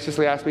 they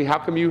graciously asked me, how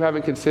come you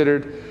haven't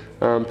considered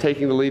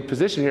taking the lead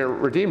position here at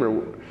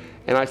Redeemer?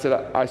 And I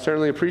said, I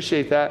certainly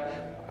appreciate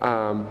that,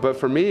 but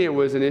for me it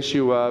was an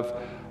issue of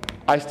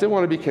I still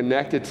want to be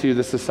connected to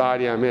the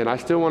society I'm in. I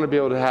still want to be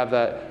able to have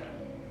that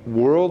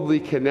worldly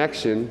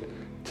connection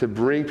to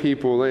bring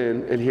people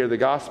in and hear the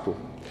gospel.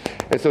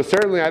 And so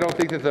certainly I don't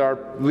think that our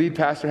lead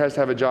pastor has to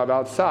have a job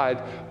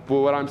outside,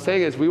 but what I'm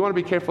saying is we want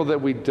to be careful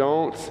that we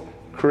don't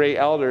create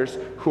elders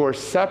who are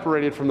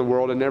separated from the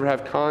world and never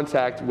have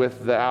contact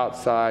with the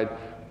outside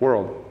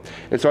world.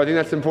 And so I think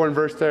that's an important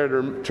verse there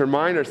to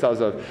remind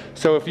ourselves of.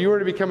 So if you were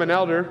to become an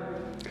elder,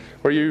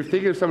 or you're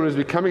thinking of someone who's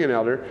becoming an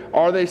elder,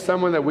 are they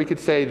someone that we could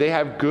say they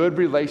have good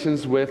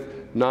relations with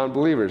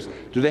non-believers?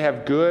 Do they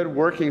have good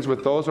workings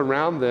with those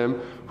around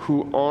them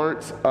who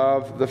aren't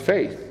of the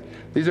faith?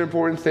 These are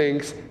important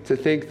things to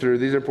think through.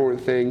 These are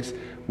important things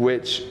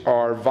which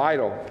are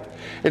vital.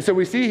 And so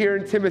we see here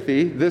in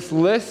Timothy this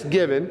list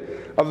given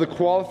of the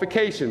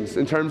qualifications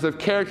in terms of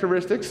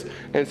characteristics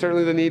and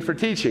certainly the need for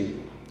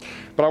teaching.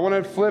 But I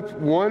want to flip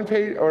one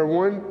page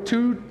or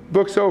two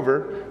books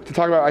over to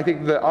talk about, I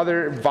think, the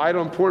other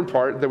vital important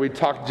part that we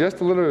talked just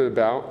a little bit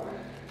about,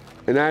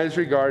 and that is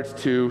regards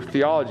to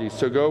theology.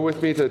 So go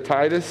with me to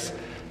Titus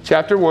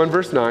chapter 1,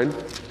 verse 9.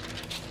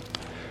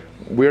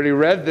 We already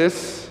read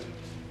this,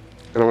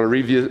 and I want to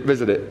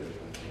revisit it.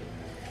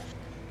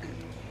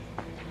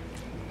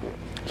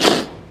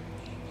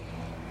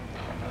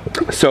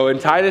 So in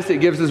Titus, it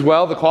gives as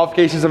well the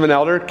qualifications of an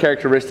elder,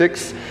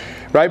 characteristics,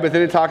 right? But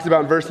then it talks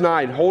about in verse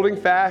 9, holding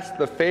fast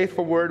the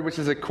faithful word which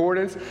is in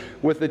accordance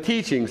with the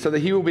teaching, so that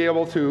he will be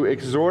able to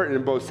exhort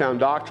in both sound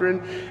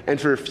doctrine and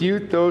to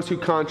refute those who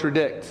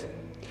contradict.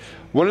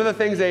 One of the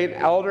things that an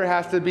elder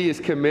has to be is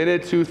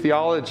committed to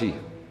theology.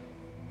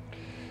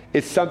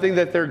 It's something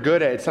that they're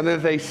good at. It's something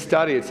that they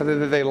study. It's something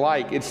that they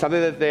like. It's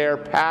something that they're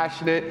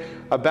passionate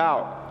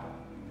about.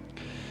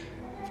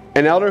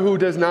 An elder who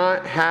does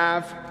not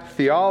have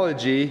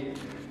theology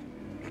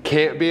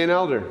can't be an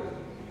elder.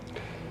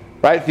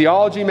 Right?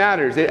 Theology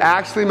matters. It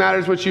actually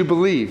matters what you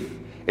believe.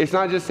 It's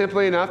not just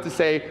simply enough to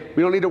say,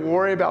 we don't need to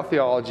worry about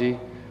theology.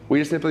 We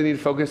just simply need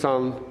to focus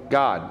on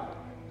God.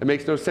 It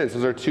makes no sense.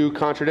 Those are two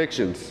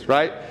contradictions,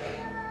 right?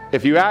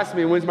 If you ask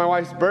me, when's my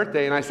wife's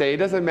birthday? And I say, it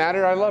doesn't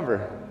matter, I love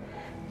her.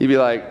 You'd be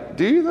like,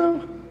 do you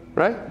though?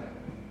 Right?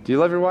 Do you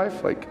love your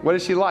wife? Like, what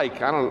is she like?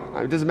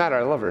 It doesn't matter,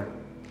 I love her.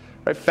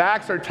 Right?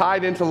 Facts are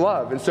tied into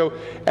love. And so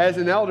as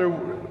an elder,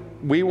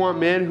 we want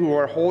men who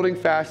are holding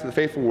fast to the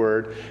faithful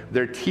word.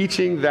 They're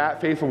teaching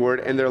that faithful word,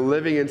 and they're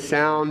living in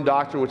sound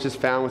doctrine which is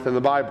found within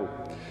the Bible.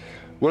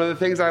 One of the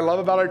things I love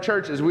about our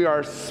church is we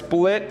are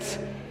split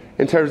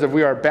in terms of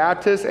we are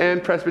Baptist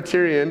and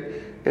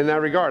Presbyterian in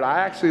that regard. I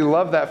actually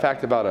love that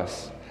fact about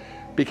us,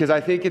 because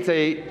I think it's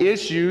an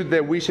issue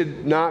that we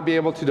should not be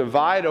able to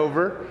divide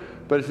over,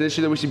 but it's an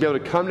issue that we should be able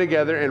to come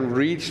together and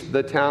reach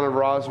the town of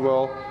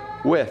Roswell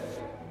with.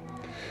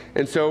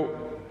 And so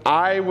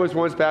I was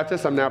once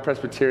Baptist, I'm now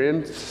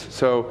Presbyterian,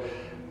 so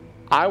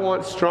I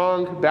want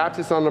strong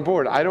Baptists on the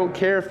board. I don't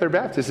care if they're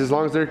Baptists as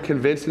long as they're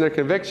convinced in their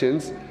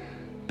convictions,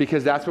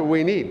 because that's what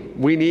we need.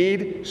 We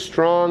need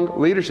strong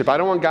leadership. I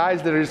don't want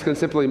guys that are just going to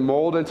simply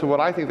mold into what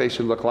I think they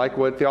should look like,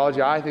 what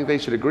theology I think they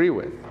should agree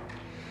with.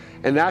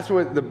 And that's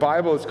what the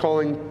Bible is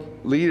calling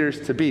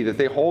leaders to be, that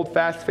they hold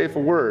fast the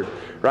faithful word,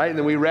 right? And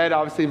then we read,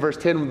 obviously, in verse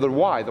 10, the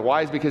why. The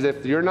why is because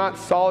if you're not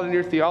solid in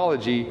your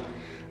theology,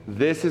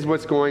 this is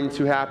what's going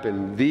to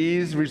happen.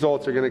 These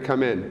results are going to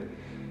come in.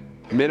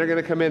 Men are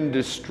going to come in and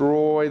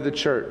destroy the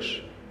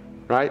church,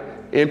 right?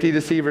 Empty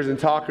deceivers and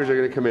talkers are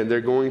going to come in.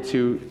 They're going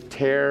to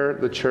tear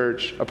the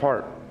church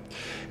apart.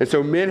 And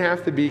so men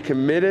have to be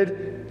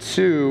committed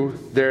to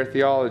their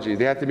theology.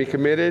 They have to be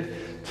committed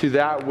to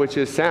that which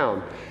is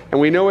sound. And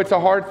we know it's a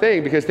hard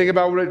thing, because think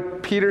about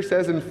what Peter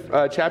says in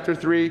chapter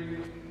 3,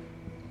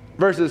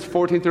 verses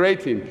 14 through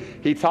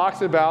 18. He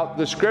talks about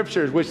the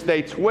scriptures, which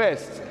they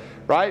twist,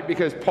 right?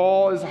 Because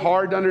Paul is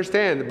hard to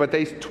understand, but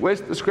they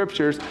twist the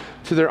scriptures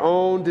to their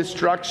own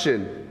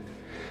destruction.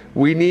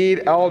 We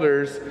need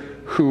elders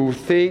who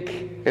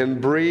think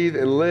and breathe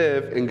and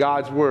live in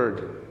God's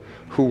word,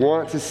 who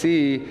want to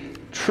see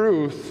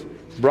truth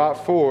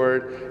brought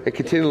forward and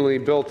continually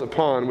built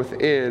upon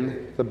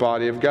within the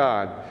body of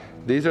God.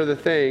 These are the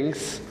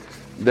things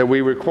that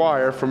we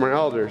require from our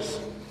elders.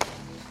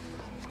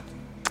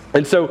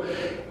 And so,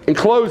 in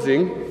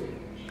closing,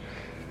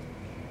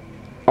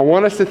 I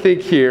want us to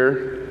think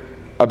here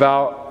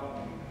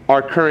about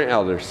our current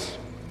elders.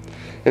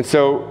 And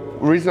so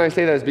the reason I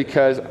say that is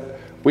because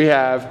we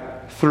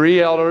have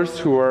 3 elders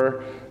who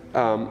are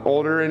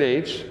older in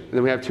age, and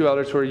then we have 2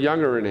 elders who are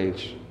younger in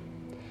age.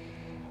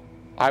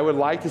 I would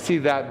like to see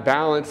that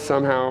balance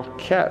somehow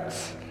kept.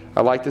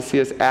 I'd like to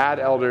see us add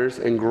elders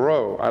and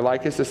grow. I'd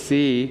like us to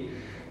see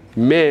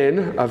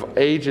men of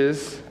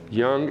ages,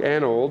 young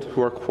and old,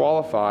 who are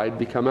qualified,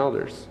 become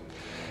elders.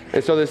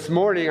 And so this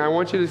morning, I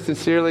want you to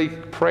sincerely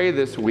pray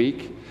this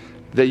week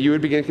that you would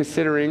begin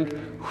considering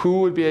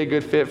who would be a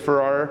good fit for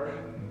our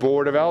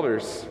board of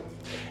elders.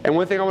 And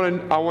one thing I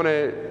want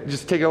to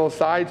just take a little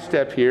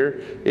sidestep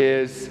here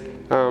is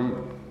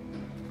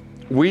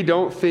we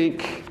don't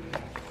think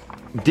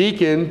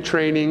deacon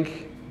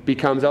training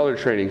becomes elder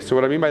training. So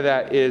what I mean by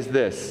that is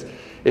this.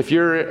 If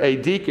you're a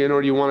deacon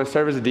or you want to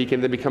serve as a deacon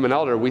and then become an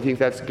elder, we think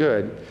that's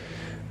good.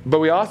 But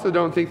we also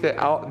don't think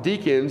that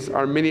deacons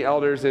are many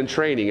elders in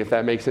training, if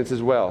that makes sense as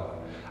well.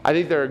 I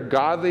think there are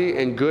godly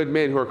and good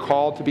men who are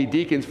called to be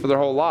deacons for their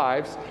whole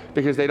lives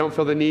because they don't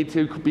feel the need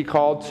to be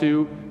called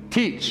to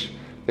teach.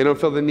 They don't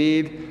feel the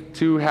need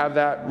to have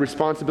that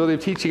responsibility of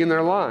teaching in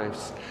their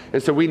lives.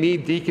 And so we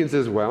need deacons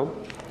as well.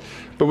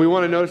 But we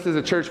want to notice as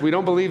a church, we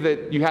don't believe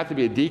that you have to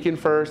be a deacon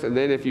first, and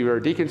then if you are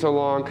a deacon so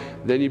long,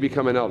 then you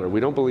become an elder.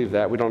 We don't believe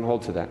that. We don't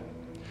hold to that.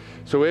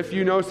 So if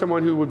you know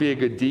someone who would be a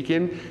good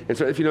deacon, and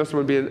so if you know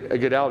someone would be a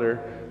good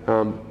elder,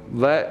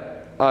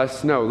 let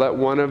us know. Let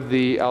one of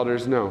the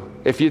elders know.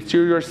 If it's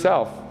you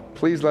yourself,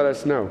 please let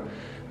us know.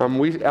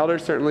 We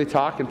elders certainly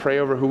talk and pray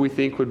over who we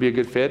think would be a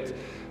good fit,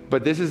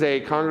 but this is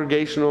a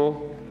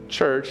congregational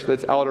church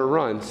that's elder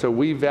run, so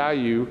we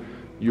value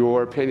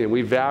your opinion.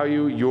 We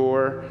value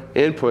your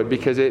input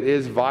because it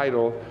is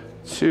vital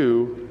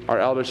to our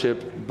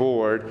eldership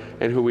board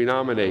and who we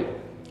nominate.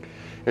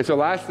 And so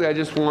lastly, I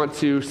just want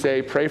to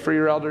say, pray for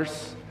your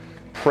elders.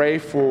 Pray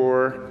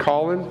for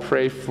Colin.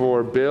 Pray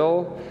for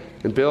Bill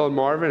and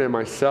Marvin and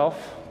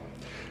myself.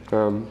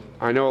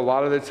 I know a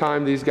lot of the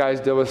time these guys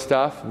deal with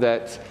stuff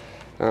that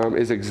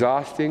is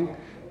exhausting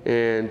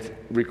and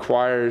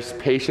requires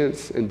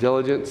patience and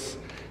diligence.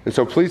 And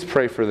so please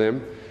pray for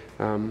them.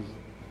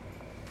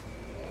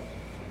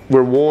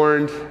 We're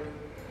warned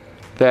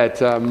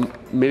that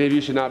many of you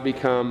should not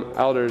become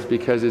elders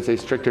because it's a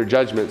stricter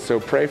judgment.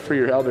 So pray for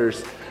your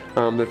elders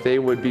that they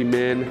would be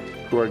men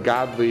who are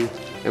godly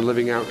and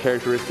living out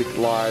characteristic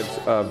lives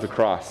of the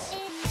cross.